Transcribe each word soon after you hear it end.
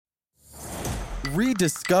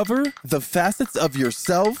Rediscover the facets of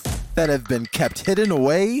yourself that have been kept hidden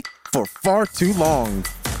away for far too long.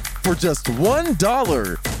 For just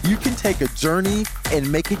 $1, you can take a journey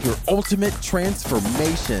and make it your ultimate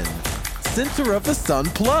transformation. Center of the Sun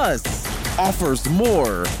Plus offers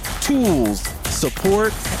more tools,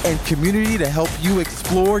 support, and community to help you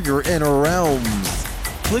explore your inner realms.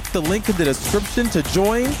 Click the link in the description to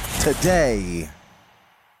join today.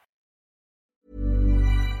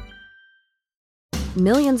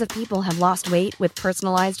 Millions of people have lost weight with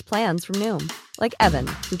personalized plans from Noom. Like Evan,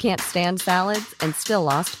 who can't stand salads and still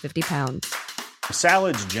lost 50 pounds.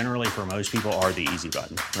 Salads generally for most people are the easy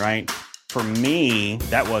button, right? For me,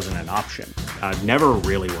 that wasn't an option. I never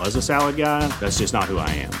really was a salad guy. That's just not who I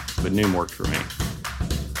am. But Noom worked for me.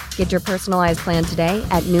 Get your personalized plan today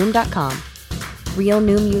at Noom.com. Real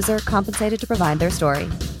Noom user compensated to provide their story.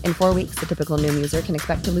 In 4 weeks, the typical Noom user can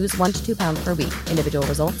expect to lose 1 to 2 pounds per week. Individual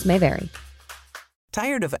results may vary.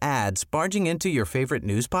 Tired of ads barging into your favorite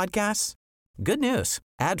news podcasts? Good news.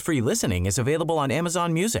 Ad-free listening is available on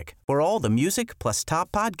Amazon Music for all the music plus top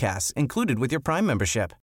podcasts included with your Prime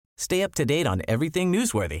membership. Stay up to date on everything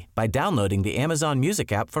newsworthy by downloading the Amazon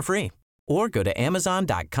Music app for free or go to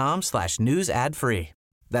amazon.com/news ad free.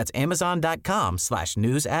 That's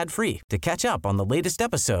amazon.com/news ad free to catch up on the latest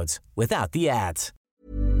episodes without the ads.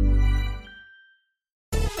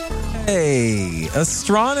 Hey,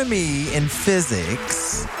 astronomy and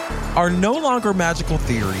physics are no longer magical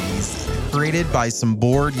theories created by some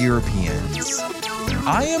bored Europeans.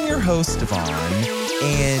 I am your host, Devon,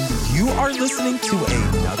 and you are listening to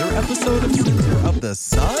another episode of Center of the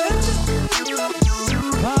Sun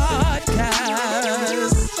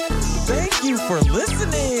podcast. Thank you for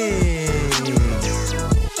listening.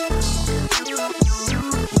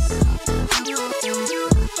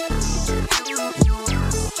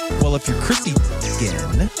 Well, if you're Chrissy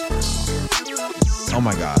Teigen, oh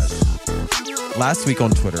my gosh. Last week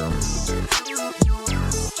on Twitter,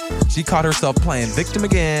 she caught herself playing victim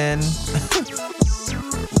again.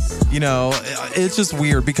 You know, it's just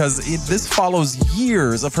weird because this follows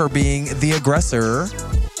years of her being the aggressor.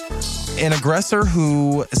 An aggressor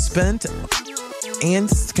who spent and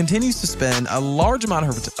continues to spend a large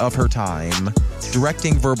amount of her time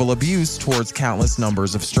directing verbal abuse towards countless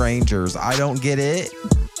numbers of strangers. I don't get it.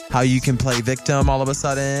 How you can play victim all of a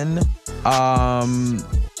sudden.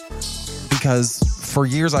 Because for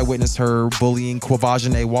years I witnessed her bullying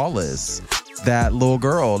Quavajane Wallace, that little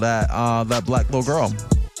girl, that black little girl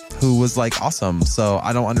who was like awesome. So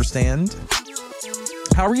I don't understand.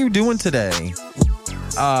 How are you doing today?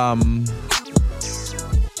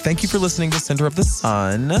 Thank you for listening to Center of the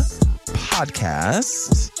Sun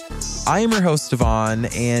podcast. I am your host, Devon,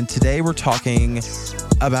 and today we're talking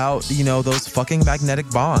about, you know, those fucking magnetic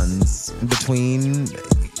bonds between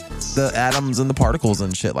the atoms and the particles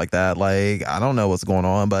and shit like that. Like, I don't know what's going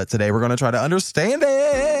on, but today we're going to try to understand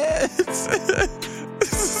it.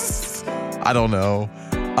 I don't know.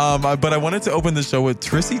 But I wanted to open the show with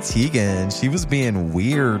Chrissy Teigen. She was being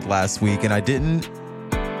weird last week, and I didn't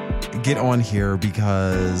get on here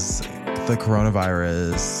because the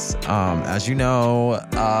coronavirus. As you know,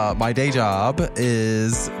 my day job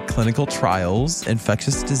is clinical trials,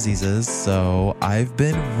 infectious diseases. So I've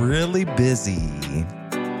been really busy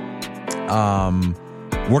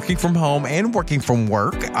working from home and working from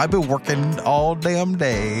work. I've been working all damn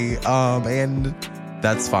day, and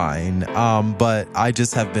that's fine. But I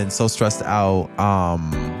just have been so stressed out.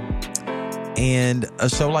 And a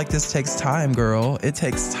show like this takes time, girl. It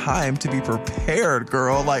takes time to be prepared,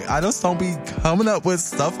 girl. Like, I just don't be coming up with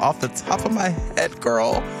stuff off the top of my head,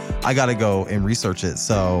 girl. I got to go and research it.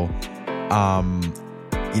 So,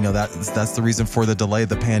 you know, that's the reason for the delay of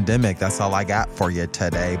the pandemic. That's all I got for you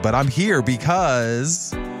today. But I'm here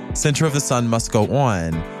because Center of the Sun must go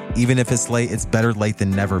on. Even if it's late, it's better late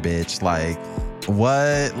than never, bitch. Like,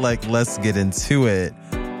 what? Like, let's get into it.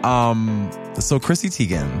 So Chrissy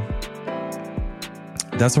Teigen.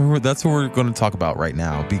 That's what we're going to talk about right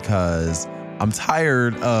now, because I'm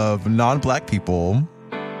tired of non-black people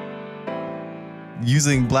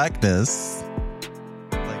using blackness,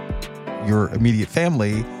 like your immediate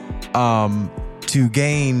family, to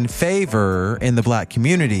gain favor in the black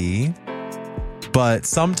community. But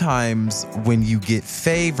sometimes when you get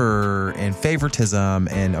favor and favoritism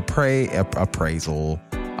and appraisal,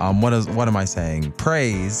 what am I saying?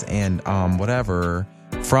 Praise and whatever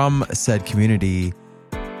from said community,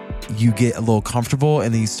 you get a little comfortable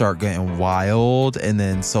and then you start getting wild. And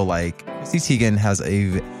then so like Chrissy Teigen has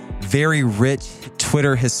a very rich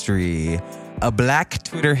Twitter history, a black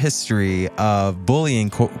Twitter history of bullying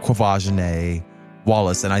Quavajane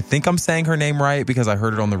Wallace. And I think I'm saying her name right because I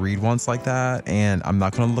heard it on the read once like that. And I'm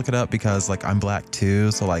not going to look it up because like I'm black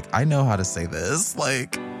too. So like I know how to say this.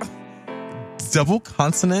 Like double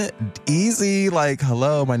consonant, easy. Like,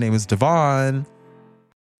 hello, my name is Devon.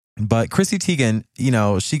 But Chrissy Teigen, you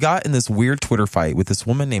know, she got in this weird Twitter fight with this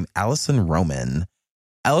woman named Alison Roman.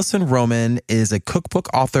 Alison Roman is a cookbook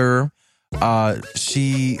author.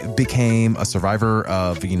 She became a survivor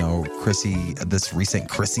of, you know, this recent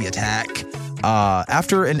Chrissy attack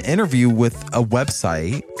after an interview with a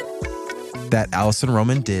website that Alison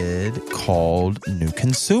Roman did called New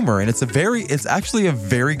Consumer. And it's actually a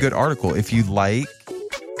very good article. If you like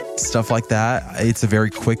stuff like that, it's a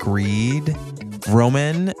very quick read.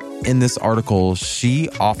 Roman, in this article, she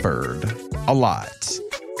offered a lot.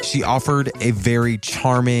 She offered a very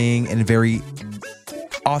charming and very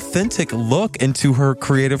authentic look into her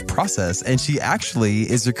creative process. And she actually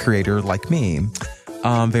is a creator like me.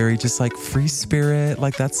 Very just like free spirit.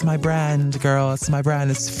 Like, that's my brand, girl. That's my brand.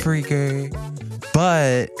 It's freaker.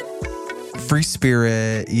 But free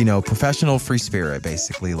spirit, you know, professional free spirit,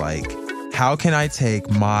 basically. Like, how can I take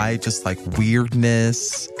my just like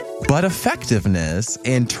weirdness but effectiveness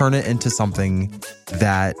and turn it into something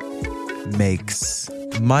that makes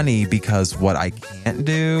money? Because what I can't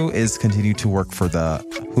do is continue to work for the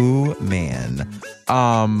who man.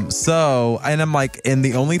 And I'm like, and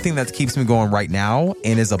the only thing that keeps me going right now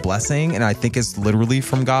and is a blessing, and I think is literally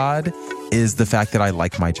from God, is the fact that I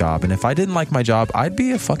like my job. And if I didn't like my job, I'd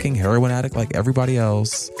be a fucking heroin addict like everybody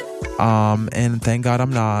else. And thank God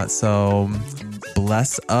I'm not. So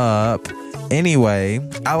bless up. Anyway,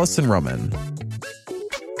 Alison Roman.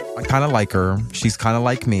 I kind of like her. She's kind of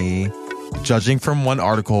like me. Judging from one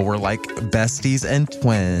article, we're like besties and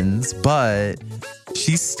twins. But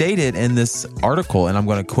she stated in this article, and I'm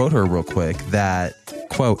going to quote her real quick, that,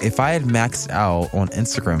 quote, if I had maxed out on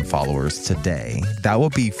Instagram followers today, that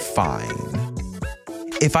would be fine.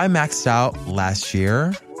 If I maxed out last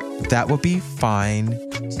year, that would be fine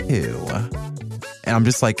too. And I'm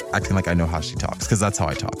just like acting like I know how she talks, because that's how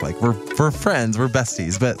I talk. Like, we're friends, we're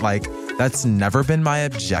besties, but like that's never been my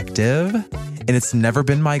objective and it's never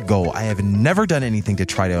been my goal. I have never done anything to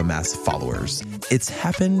try to amass followers. It's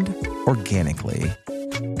happened organically.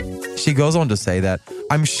 She goes on to say that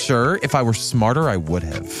I'm sure if I were smarter, I would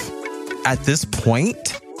have. At this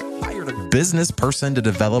point, hired a business person to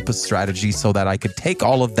develop a strategy so that I could take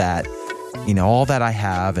all of that, you know, all that I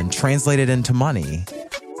have and translate it into money.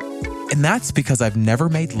 And that's because I've never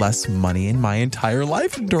made less money in my entire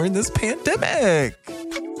life during this pandemic.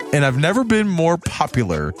 And I've never been more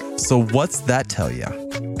popular. So what's that tell you?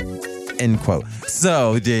 End quote.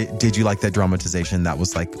 So did you like that dramatization? That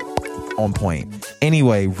was like on point.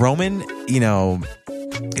 Anyway, Roman, you know,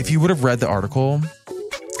 if you would have read the article,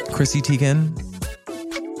 Chrissy Teigen,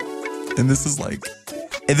 and this is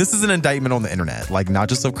an indictment on the internet, like not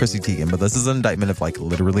just of Chrissy Teigen, but this is an indictment of like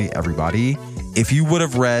literally everybody. If you would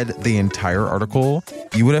have read the entire article,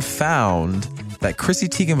 you would have found that Chrissy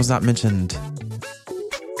Teigen was not mentioned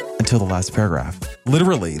until the last paragraph.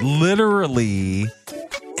 Literally,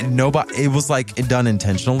 nobody, it was like done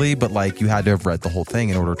intentionally, but like you had to have read the whole thing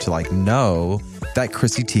in order to like know that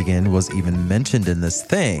Chrissy Teigen was even mentioned in this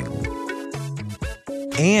thing.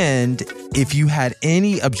 And if you had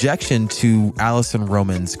any objection to Alison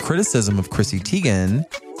Roman's criticism of Chrissy Teigen,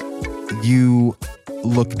 you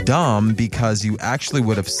look dumb, because you actually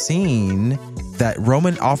would have seen that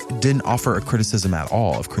Roman didn't offer a criticism at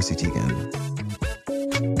all of Chrissy Teigen.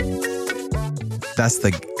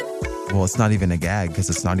 It's not even a gag, because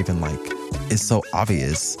it's not even like, it's so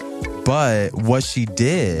obvious. But what she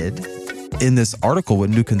did in this article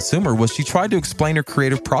with New Consumer was she tried to explain her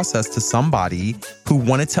creative process to somebody who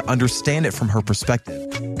wanted to understand it from her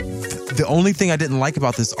perspective. The only thing I didn't like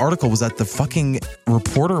about this article was that the fucking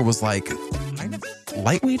reporter was like kind of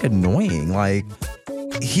lightweight annoying. Like,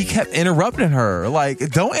 he kept interrupting her. Like,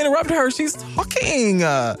 don't interrupt her, she's talking.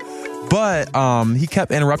 But he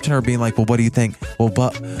kept interrupting her, being like, well, what do you think? Well,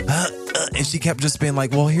 but and she kept just being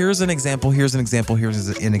like, well, here's an example, here's an example, here's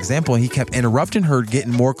an example. And he kept interrupting her,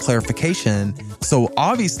 getting more clarification. So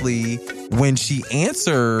obviously, when she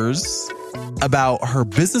answers about her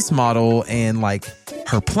business model and like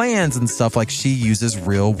her plans and stuff, like she uses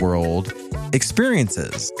real world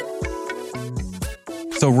experiences.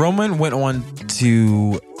 So Roman went on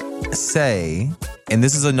to say, and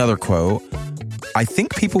this is another quote, I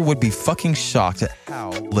think people would be fucking shocked at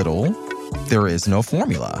how little there is no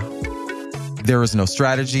formula. There is no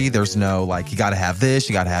strategy. There's no like, you got to have this,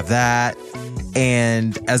 you got to have that.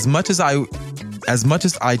 And as much as I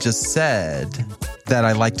just said that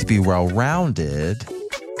I like to be well-rounded,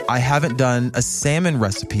 I haven't done a salmon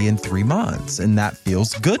recipe in 3 months, and that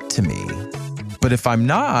feels good to me. But if I'm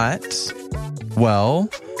not, well,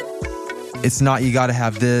 it's not you got to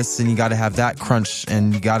have this and you got to have that crunch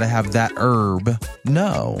and you got to have that herb.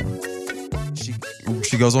 No.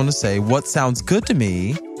 She goes on to say, what sounds good to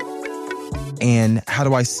me and how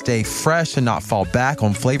do I stay fresh and not fall back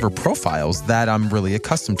on flavor profiles that I'm really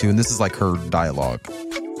accustomed to? And this is like her dialogue.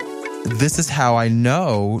 This is how I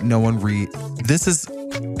know no one this is...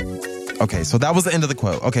 Okay, so that was the end of the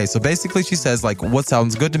quote. Okay, so basically she says, like, what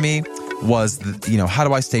sounds good to me was, how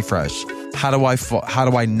do I stay fresh? How do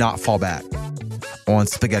I not fall back on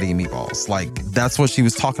spaghetti and meatballs? Like, that's what she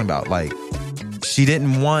was talking about. Like, she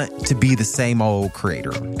didn't want to be the same old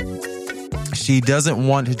creator. She doesn't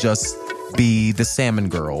want to just be the salmon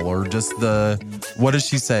girl or just what did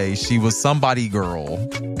she say? She was somebody girl.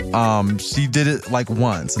 She did it like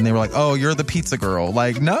once and they were like, oh, you're the pizza girl.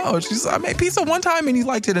 Like, no, I made pizza one time and you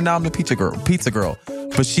liked it and now I'm the pizza girl.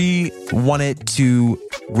 But she wanted to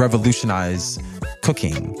revolutionize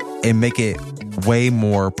cooking and make it way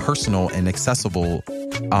more personal and accessible,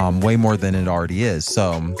 way more than it already is.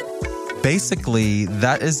 So basically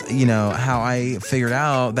that is, how I figured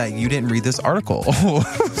out that you didn't read this article.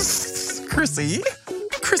 Chrissy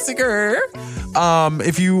girl.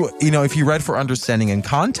 If you read for understanding and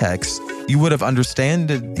context, you would have understood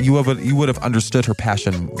her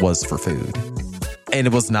passion was for food. And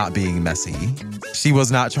it was not being messy. She was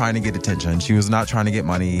not trying to get attention. She was not trying to get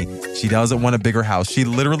money. She doesn't want a bigger house. She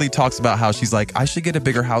literally talks about how she's like, I should get a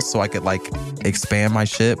bigger house so I could like expand my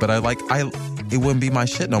shit. But it wouldn't be my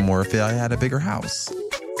shit no more if I had a bigger house.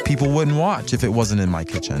 People wouldn't watch if it wasn't in my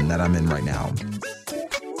kitchen that I'm in right now.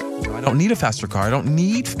 I don't need a faster car. I don't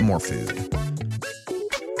need more food.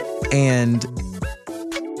 And,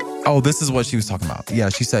 this is what she was talking about. Yeah,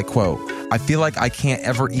 she said, quote, I feel like I can't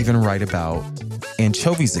ever even write about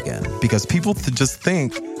anchovies again because people just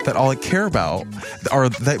think that all I care about, or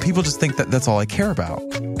that people just think that that's all I care about,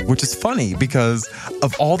 which is funny because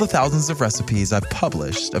of all the thousands of recipes I've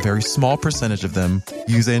published, a very small percentage of them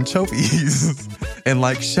use anchovies. And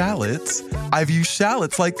like shallots, I've used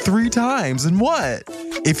shallots like 3 times. And what?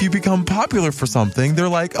 If you become popular for something, they're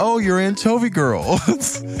like, oh, you're anchovy girl.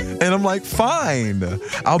 And I'm like, fine,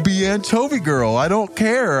 I'll be anchovy girl. I don't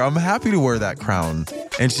care. I'm happy to wear that crown.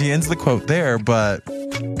 And she ends the quote there, but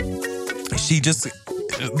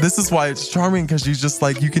this is why it's charming because she's just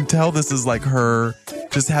like, you can tell this is like her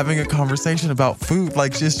just having a conversation about food.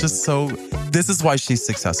 Like, it's just this is why she's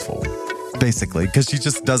successful, basically, because she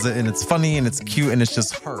just does it and it's funny and it's cute and it's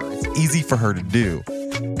just her. It's easy for her to do.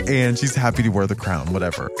 And she's happy to wear the crown,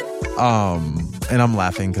 whatever. And I'm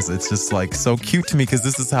laughing because it's just like so cute to me because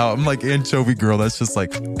this is how I'm like anchovy girl. That's just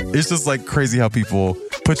like, it's just like crazy how people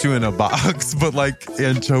put you in a box, but like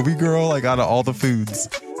anchovy girl, like out of all the foods,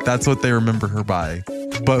 that's what they remember her by.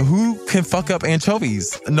 But who can fuck up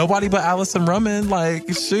anchovies? Nobody but Alison Roman.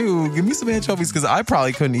 Like, shoot, give me some anchovies because I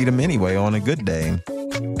probably couldn't eat them anyway on a good day.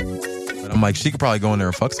 But I'm like, she could probably go in there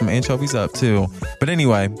and fuck some anchovies up too. But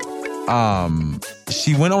anyway,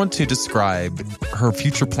 she went on to describe her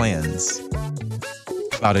future plans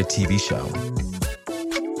about a TV show.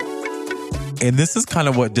 And this is kind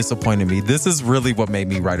of what disappointed me. This is really what made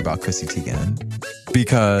me write about Chrissy Teigen.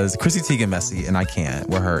 Because Chrissy Teigen messy and I can't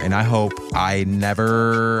with her. And I hope I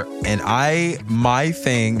never,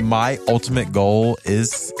 my ultimate goal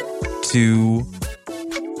is to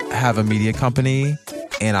have a media company.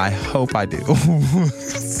 And I hope I do.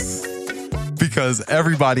 Because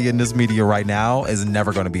everybody in this media right now is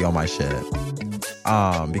never going to be on my shit.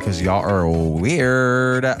 Because y'all are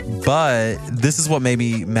weird. But this is what made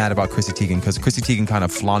me mad about Chrissy Teigen, because Chrissy Teigen kind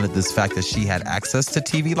of flaunted this fact that she had access to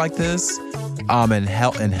TV like this, and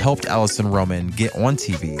helped Alison Roman get on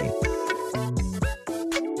TV.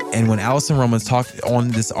 And when Alison Roman talked on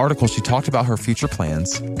this article, she talked about her future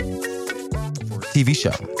plans for a TV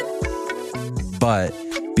show. But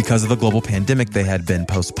because of the global pandemic, they had been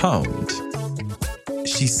postponed.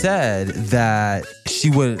 She said that she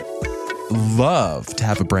would love to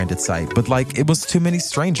have a branded site, but like it was too many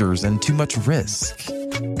strangers and too much risk.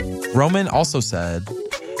 Roman also said,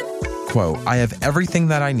 quote, I have everything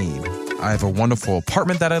that I need. I have a wonderful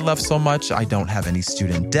apartment that I love so much. I don't have any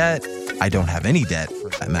student debt. I don't have any debt for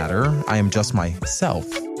that matter. I am just myself.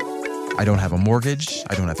 I don't have a mortgage.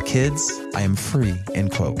 I don't have kids. I am free,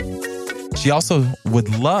 end quote. She also would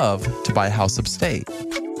love to buy a house upstate,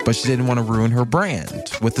 but she didn't want to ruin her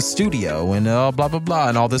brand with the studio and blah, blah, blah,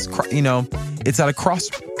 and all this, it's at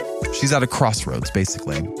she's at a crossroads,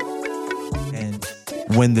 basically. And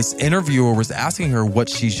when this interviewer was asking her what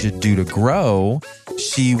she should do to grow,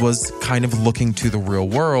 she was kind of looking to the real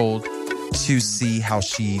world to see how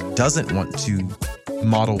she doesn't want to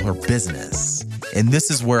model her business. And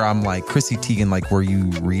this is where I'm like, Chrissy Teigen, like, were you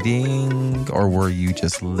reading or were you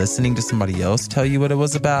just listening to somebody else tell you what it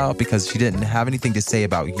was about? Because she didn't have anything to say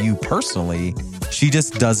about you personally. She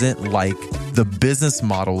just doesn't like the business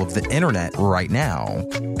model of the internet right now.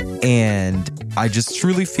 And I just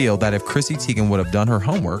truly feel that if Chrissy Teigen would have done her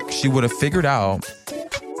homework, she would have figured out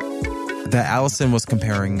that Allison was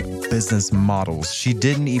comparing business models. She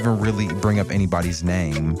didn't even really bring up anybody's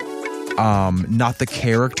name. Not the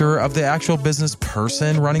character of the actual business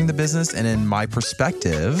person running the business. And in my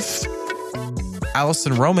perspective,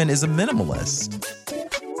 Allison Roman is a minimalist.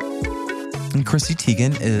 And Chrissy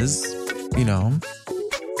Teigen is, you know,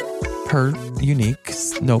 her unique,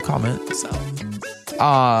 no comment self.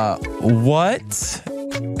 What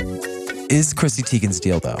is Chrissy Teigen's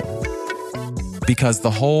deal though? Because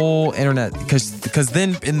the whole internet, because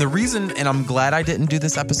then, and the reason, and I'm glad I didn't do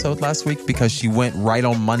this episode last week because she went right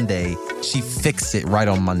on Monday. She fixed it right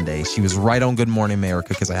on Monday. She was right on Good Morning America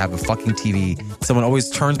because I have a fucking TV. Someone always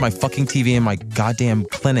turns my fucking TV in my goddamn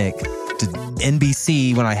clinic to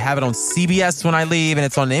NBC when I have it on CBS when I leave, and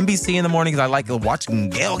it's on NBC in the morning because I like watching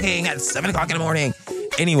Gayle King at 7 o'clock in the morning.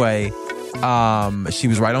 Anyway, she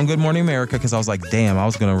was right on Good Morning America because I was like, damn, I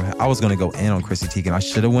was gonna go in on Chrissy Teigen. I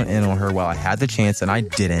should have went in on her while I had the chance, and I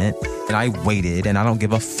didn't, and I waited, and I don't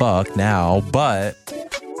give a fuck now. But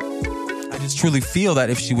I just truly feel that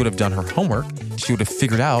if she would have done her homework, she would have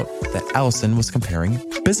figured out that Allison was comparing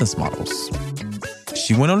business models.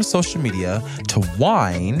 She went on social media to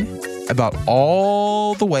whine about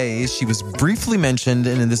all the ways she was briefly mentioned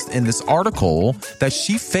in this article that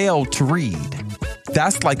she failed to read.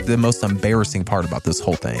 That's like the most embarrassing part about this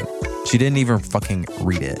whole thing. She didn't even fucking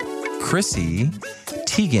read it. Chrissy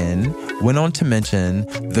Teigen went on to mention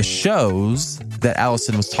the shows that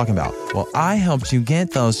Allison was talking about. Well, I helped you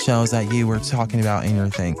get those shows that you were talking about in your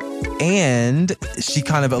thing. And she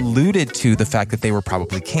kind of alluded to the fact that they were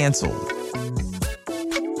probably canceled.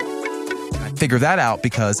 I figured that out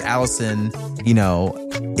because Allison, you know,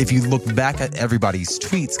 if you look back at everybody's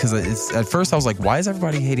tweets, because at first I was like, why is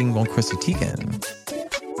everybody hating on Chrissy Teigen?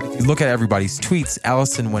 If you look at everybody's tweets,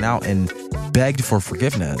 Allison went out and begged for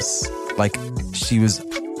forgiveness. Like she was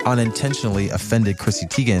unintentionally offended Chrissy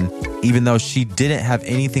Teigen, even though she didn't have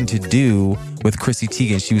anything to do with Chrissy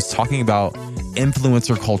Teigen. She was talking about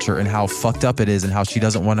influencer culture and how fucked up it is and how she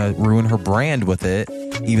doesn't want to ruin her brand with it,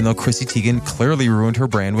 even though Chrissy Teigen clearly ruined her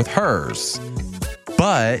brand with hers.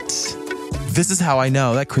 But this is how I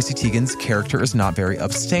know that Chrissy Teigen's character is not very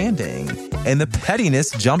upstanding. And the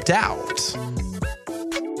pettiness jumped out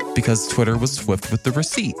because Twitter was swift with the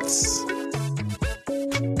receipts.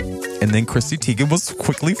 And then Chrissy Teigen was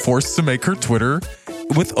quickly forced to make her Twitter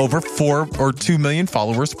with over 4 or 2 million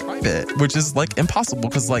followers private, which is like impossible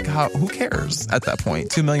because like who cares at that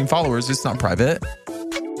point? 2 million followers, it's not private.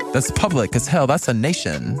 That's public as hell. That's a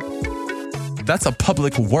nation. That's a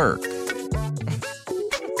public work.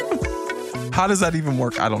 How does that even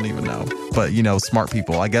work? I don't even know. But, you know, smart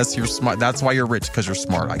people. I guess you're smart. That's why you're rich, because you're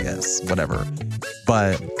smart, I guess. Whatever.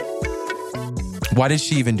 But why did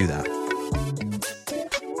she even do that?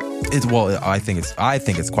 I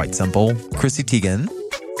think it's quite simple. Chrissy Teigen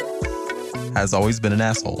has always been an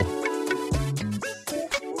asshole.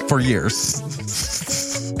 For years.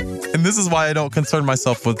 And this is why I don't concern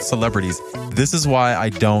myself with celebrities. This is why I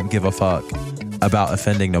don't give a fuck about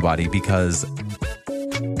offending nobody, because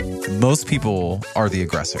most people are the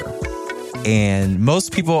aggressor. And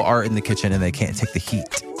most people are in the kitchen and they can't take the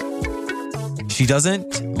heat. She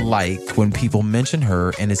doesn't like when people mention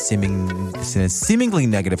her in a seemingly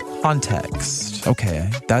negative context. Okay,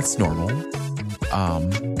 that's normal.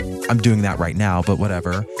 I'm doing that right now, but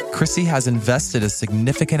whatever. Chrissy has invested a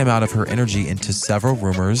significant amount of her energy into several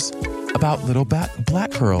rumors about little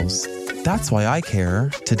black girls. That's why I care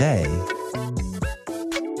today.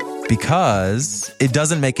 Because it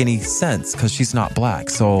doesn't make any sense because she's not black.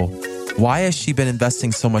 So why has she been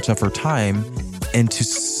investing so much of her time into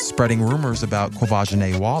spreading rumors about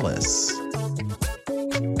Quvenzhané Wallis?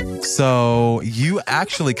 So you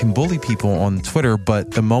actually can bully people on Twitter,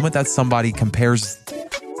 but the moment that somebody compares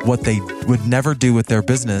what they would never do with their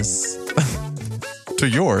business to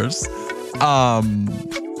yours,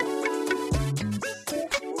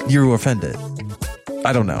 you're offended.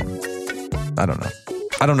 I don't know.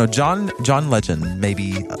 John Legend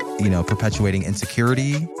maybe, perpetuating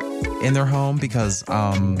insecurity in their home because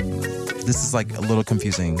this is like a little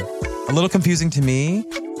confusing. A little confusing to me.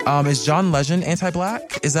 Is John Legend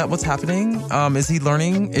anti-black? Is that what's happening? Is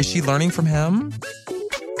she learning from him?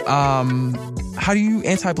 How do you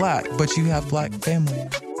anti-black, but you have black family?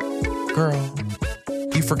 Girl.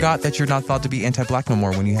 You forgot that you're not thought to be anti-black no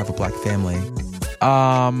more when you have a black family.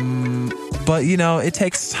 But you know, it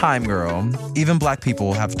takes time, girl. Even black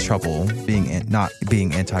people have trouble not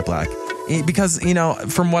being anti-black. Because, you know,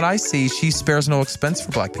 from what I see, she spares no expense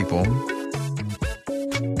for black people.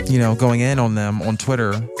 You know, going in on them on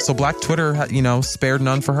Twitter. So black Twitter, you know, spared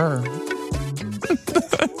none for her.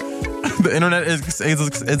 The internet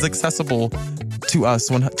is accessible to us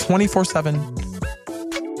 24/7.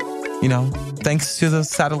 You know, thanks to the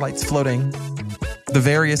satellites floating. The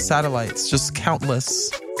various satellites, just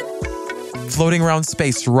countless, floating around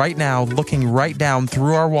space right now, looking right down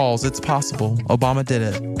through our walls. It's possible. Obama did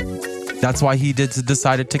it. That's why he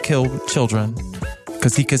decided to kill children,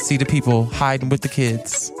 because he could see the people hiding with the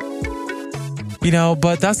kids. You know,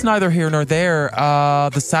 but that's neither here nor there.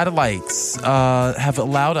 The satellites have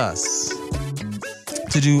allowed us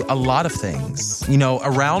to do a lot of things. You know,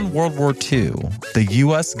 around World War II, the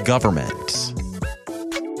U.S. government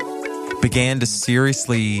began to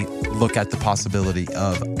seriously look at the possibility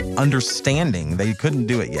of understanding, they couldn't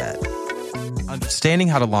do it yet, understanding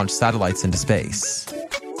how to launch satellites into space.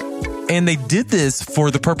 And they did this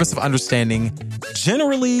for the purpose of understanding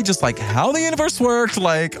generally just like how the universe worked.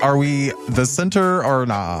 Like, are we the center or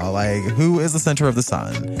not? Like, who is the center of the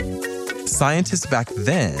sun? Scientists back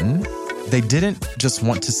then, they didn't just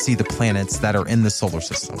want to see the planets that are in the solar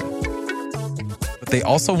system, but they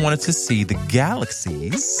also wanted to see the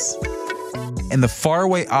galaxies and the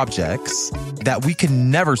faraway objects that we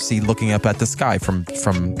can never see looking up at the sky from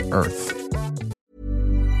Earth.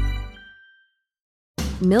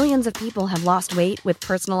 Millions of people have lost weight with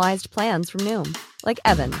personalized plans from Noom. Like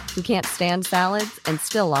Evan, who can't stand salads and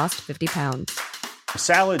still lost 50 pounds.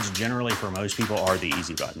 Salads generally for most people are the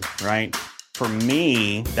easy button, right? For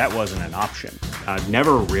me, that wasn't an option. I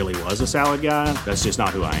never really was a salad guy. That's just not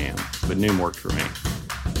who I am. But Noom worked for me.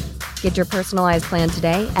 Get your personalized plan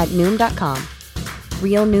today at Noom.com.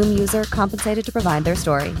 Real Noom user compensated to provide their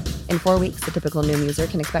story. In 4 weeks, the typical Noom user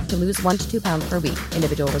can expect to lose 1 to 2 pounds per week.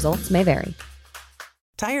 Individual results may vary.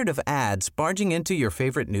 Tired of ads barging into your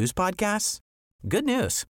favorite news podcasts? Good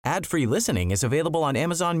news. Ad-free listening is available on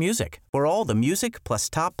Amazon Music for all the music plus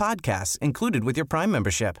top podcasts included with your Prime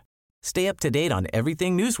membership. Stay up to date on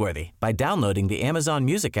everything newsworthy by downloading the Amazon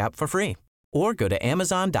Music app for free or go to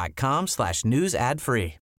amazon.com/news ad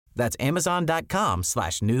free. That's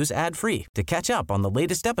amazon.com/news ad free to catch up on the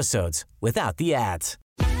latest episodes without the ads.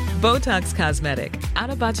 Botox Cosmetic, out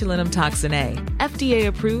of botulinum toxin A, FDA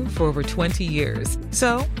approved for over 20 years.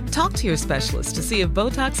 So, talk to your specialist to see if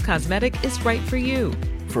Botox Cosmetic is right for you.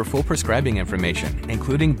 For full prescribing information,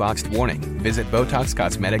 including boxed warning, visit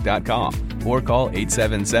BotoxCosmetic.com or call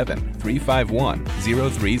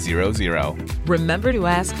 877-351-0300. Remember to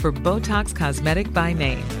ask for Botox Cosmetic by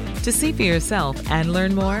name. To see for yourself and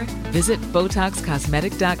learn more, visit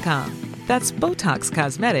BotoxCosmetic.com. That's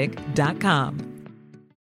BotoxCosmetic.com.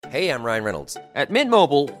 Hey, I'm Ryan Reynolds. At Mint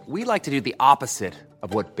Mobile, we like to do the opposite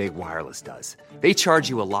of what Big Wireless does. They charge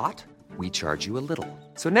you a lot, we charge you a little.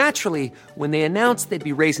 So naturally, when they announced they'd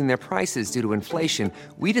be raising their prices due to inflation,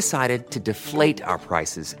 we decided to deflate our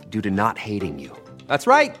prices due to not hating you. That's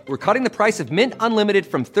right. We're cutting the price of Mint Unlimited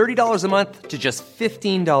from $30 a month to just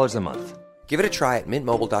 $15 a month. Give it a try at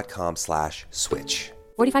mintmobile.com/switch.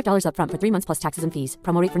 $45 up front for 3 months plus taxes and fees.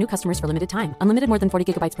 Promo rate for new customers for limited time. Unlimited more than 40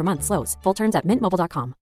 gigabytes per month. Slows full terms at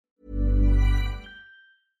mintmobile.com.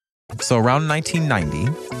 So around 1990,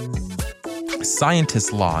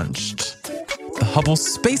 scientists launched the Hubble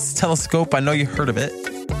Space Telescope. I know you heard of it.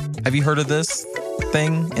 Have you heard of this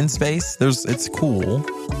thing in space? It's cool.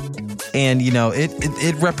 And, you know,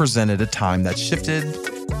 it represented a time that shifted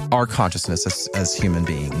our consciousness as human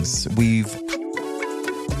beings.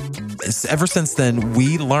 Ever since then,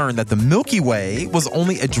 we learned that the Milky Way was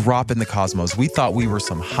only a drop in the cosmos. We thought we were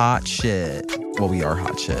some hot shit. Well, we are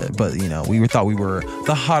hot shit, but, you know, we thought we were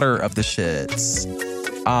the hotter of the shits.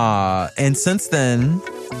 And since then,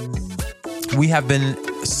 we have been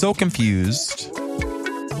so confused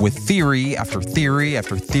with theory after theory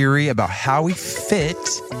after theory about how we fit,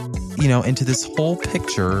 you know, into this whole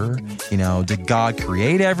picture. You know, did God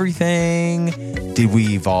create everything? Did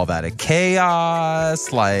we evolve out of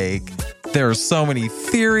chaos? Like, there are so many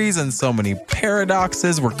theories and so many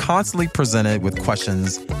paradoxes. We're constantly presented with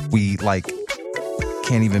questions we, like,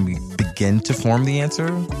 can't even begin to form the answer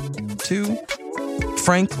to.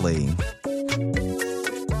 Frankly,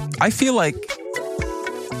 I feel like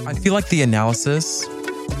the analysis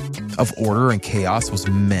of order and chaos was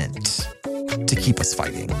meant to keep us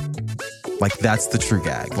fighting. Like, that's the true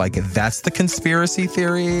gag. Like, that's the conspiracy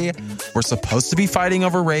theory. We're supposed to be fighting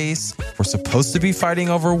over race. We're supposed to be fighting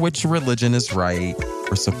over which religion is right.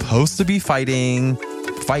 We're supposed to be fighting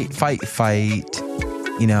fight,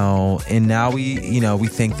 you know, and now we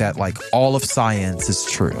think that like all of science is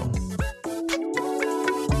true.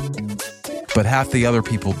 But half the other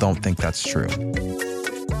people don't think that's true.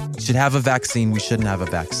 We should have a vaccine. We shouldn't have a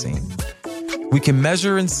vaccine. We can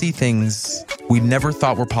measure and see things we never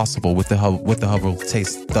thought were possible with the Hubble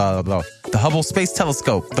the Hubble Space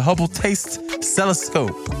Telescope, the Hubble Taste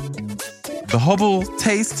Telescope, the Hubble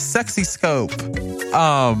Taste Sexy Scope.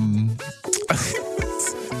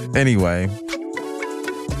 Anyway,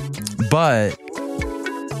 but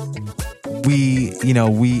we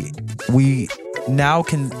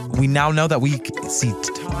now know that we see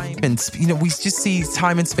time and, you know, we just see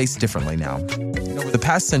time and space differently now. You know, over the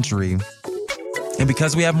past century, and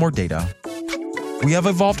because we have more data, we have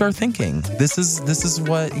evolved our thinking. This is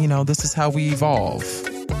what, you know, this is how we evolve.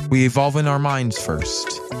 We evolve in our minds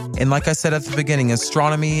first. And like I said at the beginning,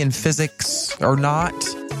 astronomy and physics are not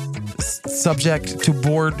subject to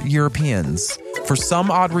bored Europeans. For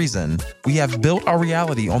some odd reason, we have built our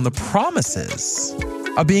reality on the promises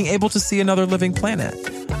of being able to see another living planet.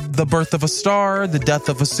 The birth of a star, the death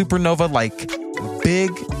of a supernova, like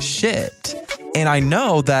big shit. And I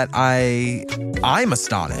know that I'm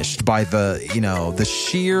astonished by the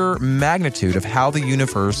sheer magnitude of how the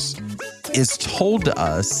universe is told to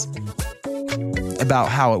us about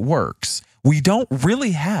how it works. We don't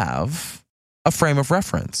really have a frame of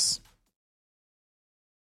reference.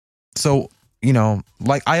 So, you know,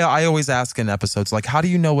 like I always ask in episodes, like, how do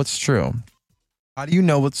you know what's true? How do you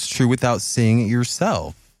know what's true without seeing it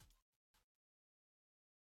yourself?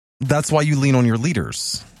 That's why you lean on your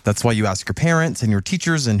leaders. That's why you ask your parents and your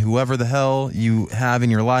teachers and whoever the hell you have in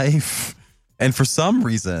your life. And for some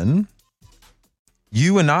reason,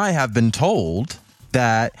 you and I have been told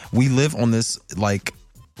that we live on this like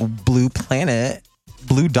blue planet,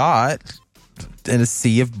 blue dot in a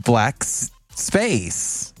sea of black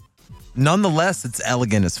space. Nonetheless, it's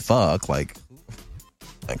elegant as fuck. Like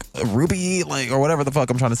a ruby, like, or whatever the fuck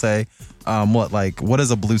I'm trying to say. What is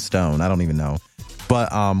a blue stone? I don't even know.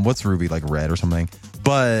 But what's ruby, like red or something?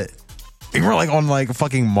 But we're like on like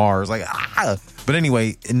fucking Mars, like But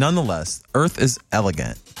anyway, nonetheless, Earth is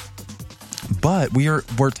elegant. But we're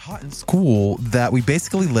taught in school that we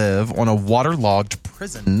basically live on a waterlogged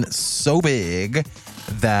prison so big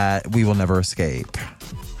that we will never escape.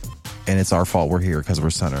 And it's our fault we're here because we're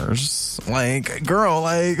sinners. Like, girl,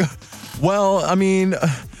 like, well, I mean,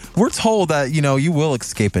 we're told that, you know, you will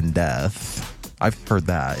escape in death. I've heard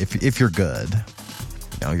that if you're good.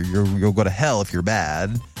 You know, you'll go to hell if you're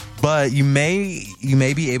bad, but you may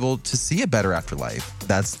be able to see a better afterlife.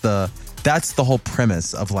 That's the whole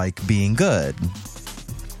premise of like being good,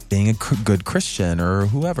 being a good Christian or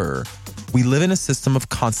whoever. We live in a system of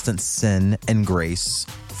constant sin and grace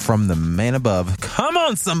from the man above. Come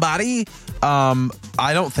on, somebody.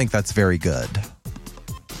 I don't think that's very good.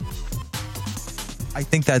 I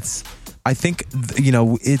think you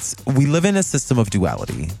know, we live in a system of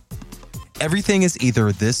duality. Everything is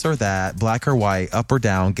either this or that, black or white, up or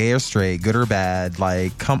down, gay or straight, good or bad.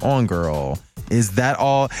 Like, come on, girl. Is that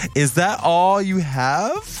all you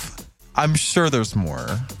have? I'm sure there's more.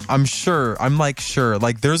 I'm sure.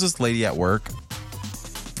 Like, there's this lady at work.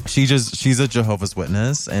 She's a Jehovah's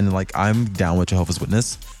Witness, and like, I'm down with Jehovah's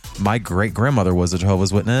Witness. My great grandmother was a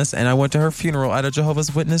Jehovah's Witness, and I went to her funeral at a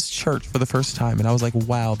Jehovah's Witness church for the first time, and I was like,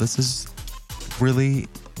 wow, this is really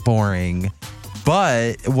boring.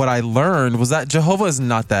 But what I learned was that Jehovah is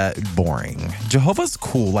not that boring. Jehovah's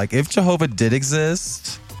cool. Like, if Jehovah did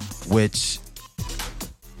exist, which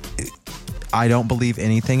I don't believe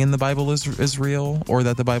anything in the Bible is real, or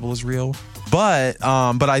that the Bible is real. But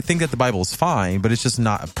I think that the Bible is fine, but it's just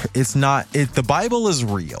not, the Bible is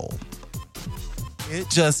real. It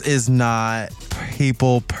just is not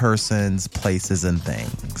people, persons, places, and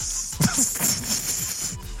things.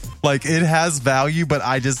 Like, it has value, but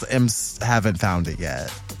I just haven't found it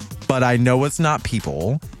yet. But I know it's not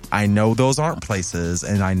people. I know those aren't places,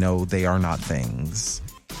 and I know they are not things.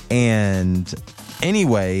 And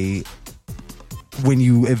anyway, when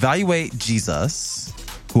you evaluate Jesus,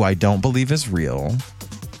 who I don't believe is real,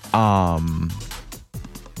 and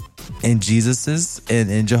Jesus is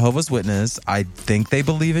in Jehovah's Witness, I think they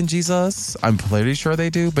believe in Jesus. I'm pretty sure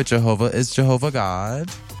they do, but Jehovah is Jehovah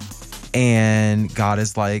God. And God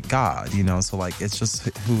is like God, you know, so like, it's just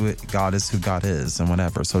who God is and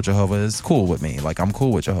whatever. So Jehovah is cool with me. Like, I'm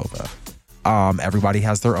cool with Jehovah. Everybody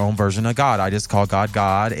has their own version of God. I just call God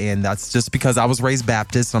God. And that's just because I was raised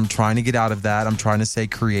Baptist. I'm trying to get out of that. I'm trying to say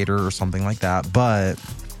creator or something like that. But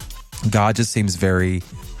God just seems very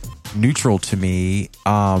neutral to me,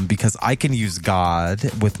 because I can use God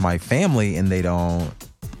with my family and they don't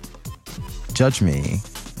judge me.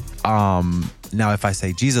 Now, if I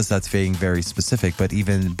say Jesus, that's being very specific. But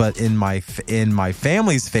in my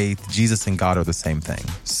family's faith, Jesus and God are the same thing.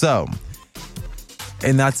 So,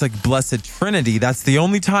 and that's like Blessed Trinity. That's the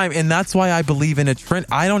only time, and that's why I believe in a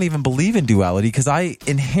Trinity. I don't even believe in duality because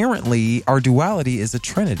our duality is a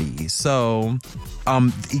Trinity. So,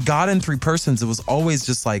 God in three persons, it was always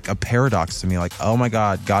just like a paradox to me. Like, oh my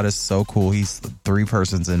God, God is so cool. He's three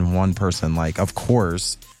persons in one person. Like, of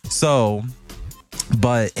course. So,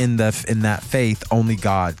 but in that faith, only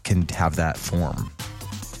God can have that form.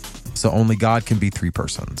 So only God can be three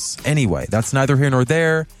persons. Anyway, that's neither here nor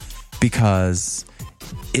there because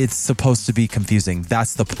it's supposed to be confusing.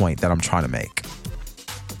 That's the point that I'm trying to make.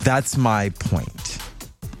 That's my point.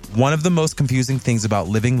 One of the most confusing things about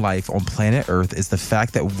living life on planet Earth is the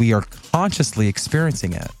fact that we are consciously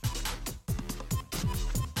experiencing it.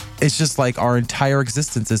 It's just like our entire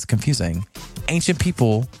existence is confusing. Ancient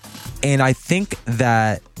people, and I think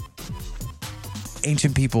that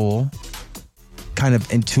ancient people kind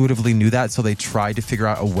of intuitively knew that, so they tried to figure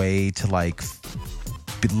out a way to like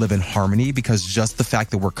live in harmony, because just the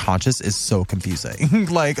fact that we're conscious is so confusing.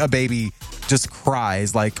 Like a baby just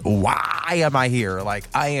cries like, why am I here? Like,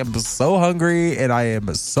 I am so hungry and I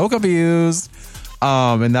am so confused.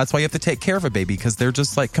 And that's why you have to take care of a baby, because they're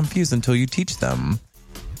just like confused until you teach them.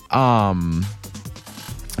 But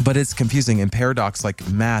it's confusing, and paradox like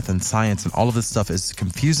math and science and all of this stuff is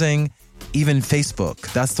confusing. Even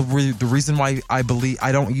Facebook. That's the reason why I believe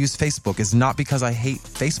I don't use Facebook is not because I hate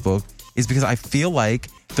Facebook. Is because I feel like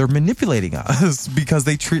they're manipulating us because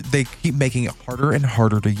they keep making it harder and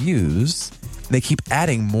harder to use. They keep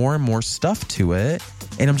adding more and more stuff to it.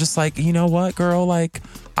 And I'm just like, you know what, girl? Like,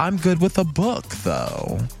 I'm good with a book,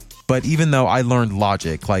 though. But even though I learned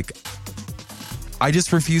logic, like, I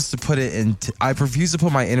just refuse to put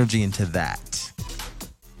my energy into that.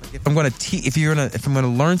 Like, if I'm going to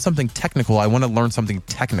learn something technical, I want to learn something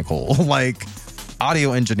technical, like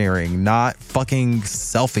audio engineering, not fucking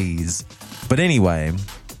selfies. But anyway,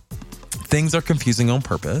 things are confusing on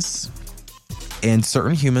purpose, and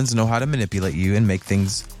certain humans know how to manipulate you and make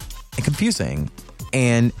things confusing.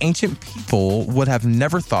 And ancient people would have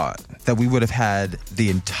never thought that we would have had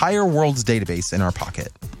the entire world's database in our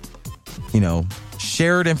pocket. You know,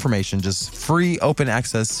 shared information, just free, open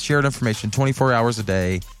access, shared information 24 hours a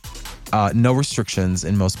day. No restrictions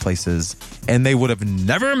in most places. And they would have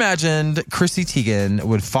never imagined Chrissy Teigen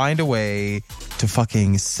would find a way to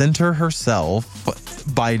fucking center herself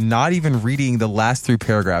by not even reading the last 3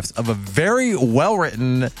 paragraphs of a very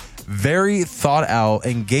well-written, very thought-out,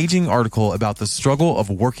 engaging article about the struggle of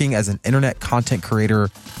working as an internet content creator,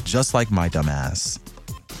 just like my dumbass.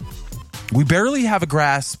 We barely have a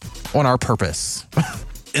grasp on our purpose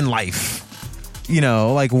in life. You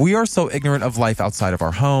know, like, we are so ignorant of life outside of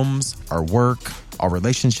our homes, our work, our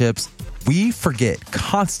relationships. We forget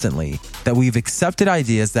constantly that we've accepted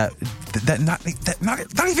ideas that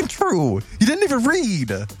not even true. You didn't even read.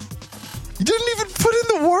 You didn't even put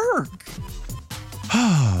in the work.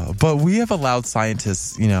 But we have allowed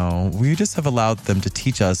scientists, you know, we just have allowed them to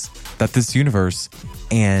teach us that this universe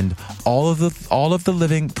and all of the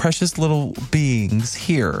living precious little beings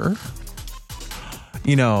here,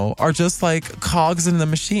 you know, are just like cogs in the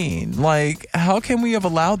machine. Like, how can we have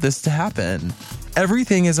allowed this to happen?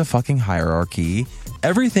 Everything is a fucking hierarchy.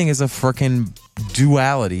 Everything is a freaking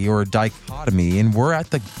duality or a dichotomy, and we're at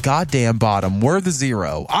the goddamn bottom. We're the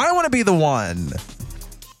zero. I don't want to be the one.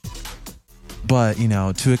 But, you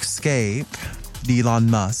know, to escape Elon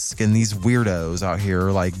Musk and these weirdos out here,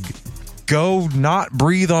 like, go not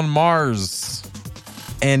breathe on Mars.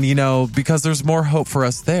 And, you know, because there's more hope for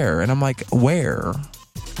us there. And I'm like, where?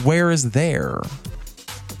 Where is there?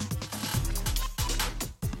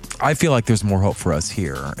 I feel like there's more hope for us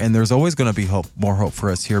here. And there's always going to be more hope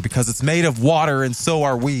for us here because it's made of water and so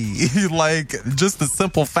are we. Like, just the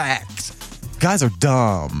simple fact. Guys are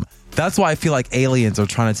dumb. That's why I feel like aliens are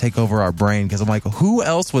trying to take over our brain, because I'm like, who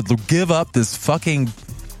else would give up this fucking,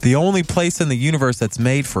 the only place in the universe that's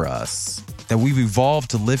made for us, that we've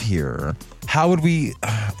evolved to live here? How would we,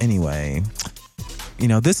 anyway, you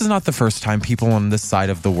know, this is not the first time people on this side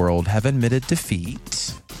of the world have admitted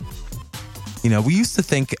defeat. You know, we used to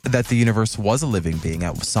think that the universe was a living being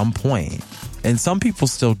at some point, and some people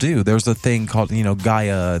still do. There's a thing called, you know,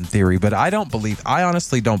 Gaia theory, but I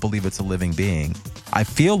honestly don't believe it's a living being. I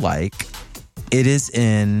feel like it is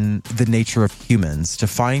in the nature of humans to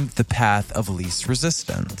find the path of least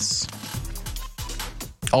resistance.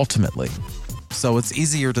 Ultimately. So it's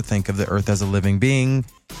easier to think of the earth as a living being,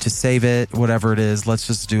 to save it, whatever it is. Let's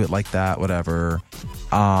just do it like that, whatever.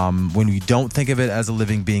 When we don't think of it as a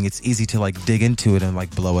living being, it's easy to like dig into it and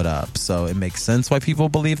like blow it up. So it makes sense why people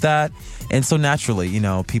believe that. And so naturally, you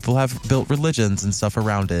know, people have built religions and stuff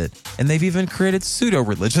around it. And they've even created pseudo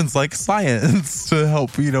religions like science to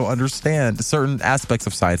help, you know, understand certain aspects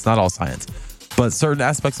of science, not all science, but certain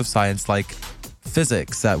aspects of science like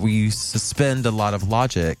physics, that we suspend a lot of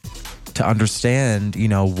logic to understand, you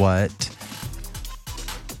know, what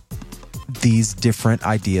these different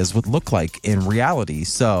ideas would look like in reality.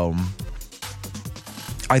 So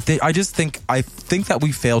I think that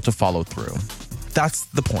we fail to follow through. That's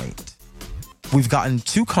the point. We've gotten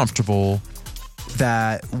too comfortable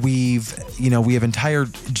that we have entire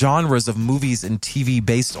genres of movies and TV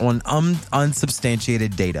based on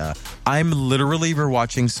unsubstantiated data. I'm literally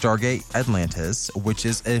rewatching Stargate Atlantis, which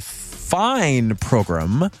is a fine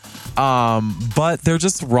program, but they're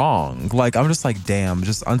just wrong. Like, I'm just like, damn,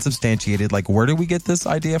 just unsubstantiated. Like, where did we get this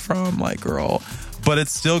idea from? Like, girl. But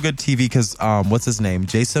it's still good TV because, what's his name?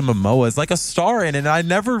 Jason Momoa is like a star in it. And I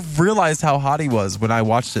never realized how hot he was when I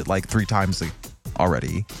watched it like 3 times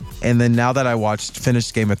already. And then now that I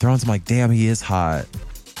finished Game of Thrones, I'm like, damn, he is hot.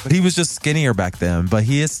 But he was just skinnier back then, but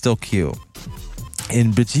he is still cute.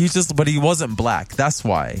 But he wasn't black. That's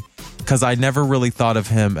why. Because I never really thought of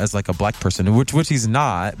him as like a black person, which he's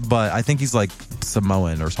not, but I think he's like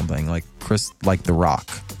Samoan or something, like The Rock.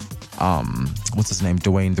 What's his name?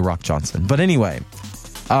 Dwayne The Rock Johnson. But anyway,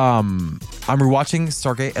 I'm rewatching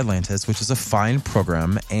Stargate Atlantis, which is a fine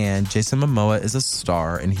program, and Jason Momoa is a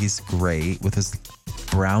star, and he's great with his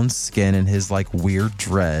brown skin and his like weird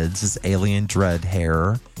dreads, his alien dread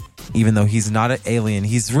hair. Even though he's not an alien,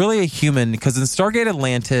 he's really a human, because in Stargate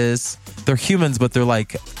Atlantis, they're humans, but they're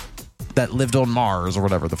like that lived on Mars or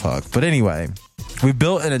whatever the fuck. But anyway, we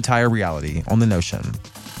built an entire reality on the notion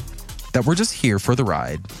that we're just here for the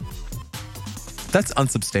ride. That's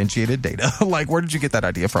unsubstantiated data. Like, where did you get that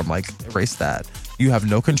idea from? Like, erase that. You have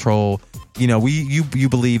no control. You know, you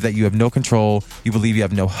believe that you have no control. You believe you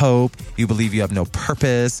have no hope. You believe you have no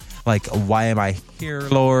purpose. Like, why am I here,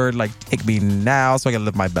 Lord? Like, take me now so I can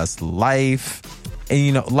live my best life. And,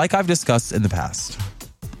 you know, like I've discussed in the past,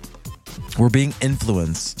 we're being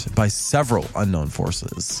influenced by several unknown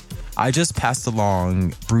forces. I just passed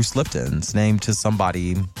along Bruce Lipton's name to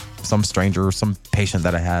somebody, some stranger, some patient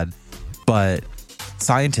that I had. But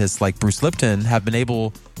scientists like Bruce Lipton have been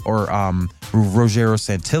able, or Rogero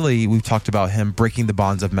Santilli, we've talked about him breaking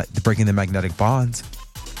the magnetic bonds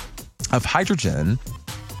of hydrogen.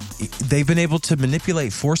 They've been able to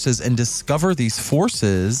manipulate forces and discover these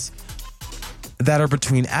forces that are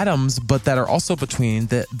between atoms, but that are also between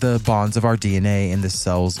the bonds of our DNA and the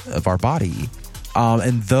cells of our body.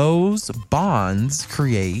 And those bonds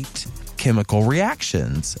create chemical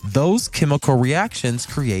reactions. Those chemical reactions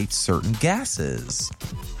create certain gases.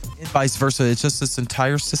 And vice versa. It's just this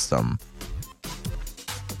entire system.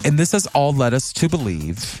 And this has all led us to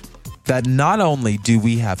believe that not only do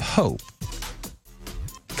we have hope,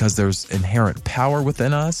 because there's inherent power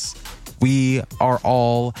within us, we are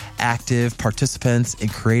all active participants in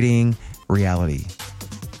creating reality.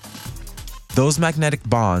 Those magnetic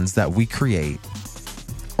bonds that we create,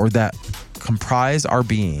 or that comprise our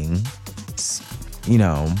being, you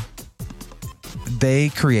know, they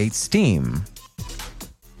create steam.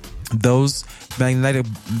 Those magnetic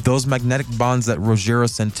bonds that Rogero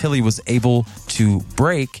Santilli was able to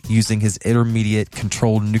break using his intermediate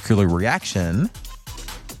controlled nuclear reaction,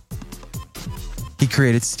 he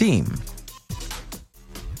created steam.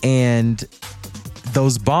 And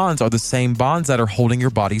those bonds are the same bonds that are holding your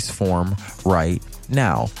body's form right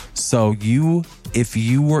now. So if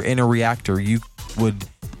you were in a reactor,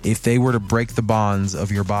 if they were to break the bonds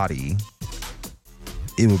of your body,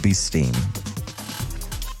 it would be steam.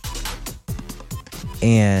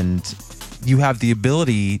 And you have the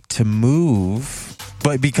ability to move,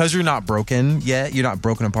 but because you're not broken yet, you're not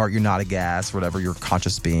broken apart, you're not a gas, whatever, you're a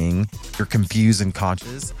conscious being, you're confused and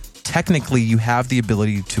conscious. Technically, you have the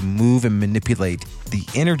ability to move and manipulate the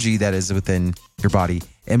energy that is within your body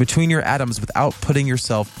and between your atoms without putting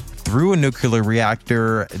yourself through a nuclear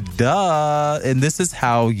reactor. Duh. And this is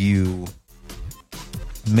how you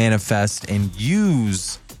manifest and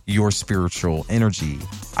use your spiritual energy.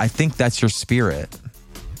 I think that's your spirit.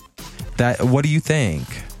 What do you think?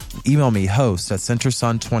 Email me,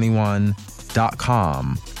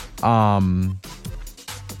 host@centersun21.com.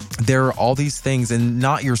 There are all these things, and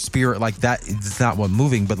not your spirit, like that. It's not what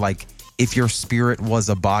moving, but like if your spirit was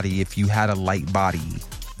a body, if you had a light body,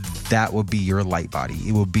 that would be your light body.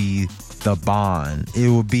 It would be the bond. It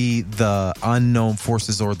would be the unknown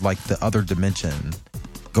forces or like the other dimension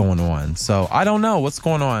going on. So I don't know what's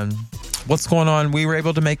going on. We were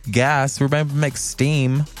able to make gas. We were able to make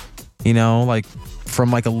steam, like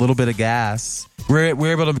from like a little bit of gas.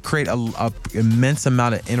 We're able to create a immense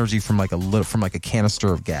amount of energy from like a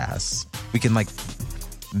canister of gas. We can like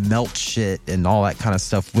melt shit and all that kind of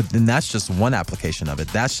stuff. And that's just one application of it.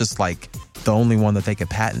 That's just like the only one that they could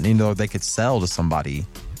patent, they could sell to somebody.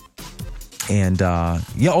 And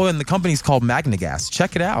and the company's called MagnaGas.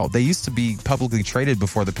 Check it out. They used to be publicly traded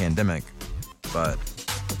before the pandemic, but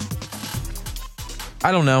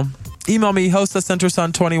I don't know. Email me,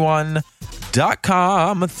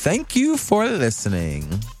 host@centersun21.com. Thank you for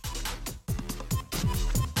listening.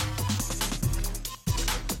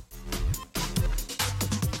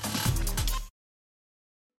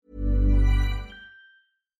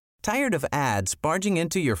 Tired of ads barging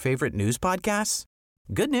into your favorite news podcasts?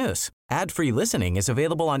 Good news. Ad-free listening is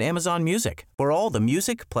available on Amazon Music for all the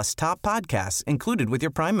music plus top podcasts included with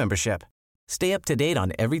your Prime membership. Stay up to date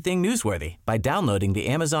on everything newsworthy by downloading the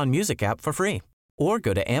Amazon Music app for free or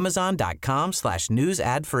go to amazon.com/news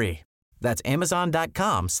ad free. That's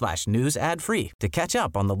amazon.com/news ad free to catch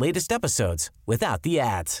up on the latest episodes without the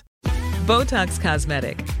ads. Botox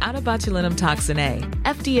Cosmetic, out of botulinum toxin A,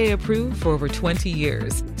 FDA approved for over 20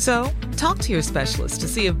 years. So, talk to your specialist to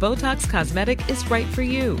see if Botox Cosmetic is right for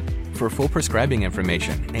you. For full prescribing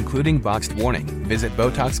information, including boxed warning, visit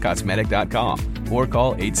BotoxCosmetic.com or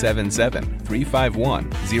call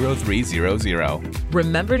 877-351-0300.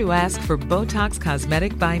 Remember to ask for Botox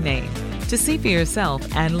Cosmetic by name. To see for yourself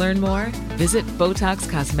and learn more, visit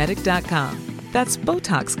BotoxCosmetic.com. That's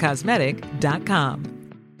BotoxCosmetic.com.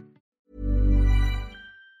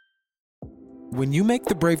 When you make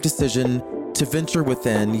the brave decision to venture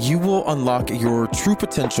within, you will unlock your true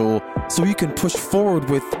potential so you can push forward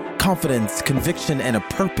with confidence, conviction, and a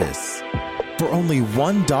purpose. For only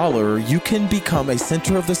 $1, you can become a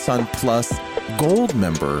Center of the Sun Plus Gold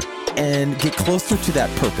member and get closer to that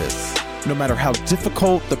purpose. No matter how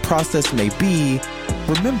difficult the process may be,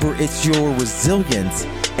 remember it's your resilience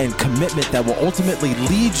and commitment that will ultimately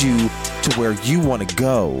lead you to where you want to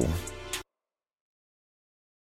go.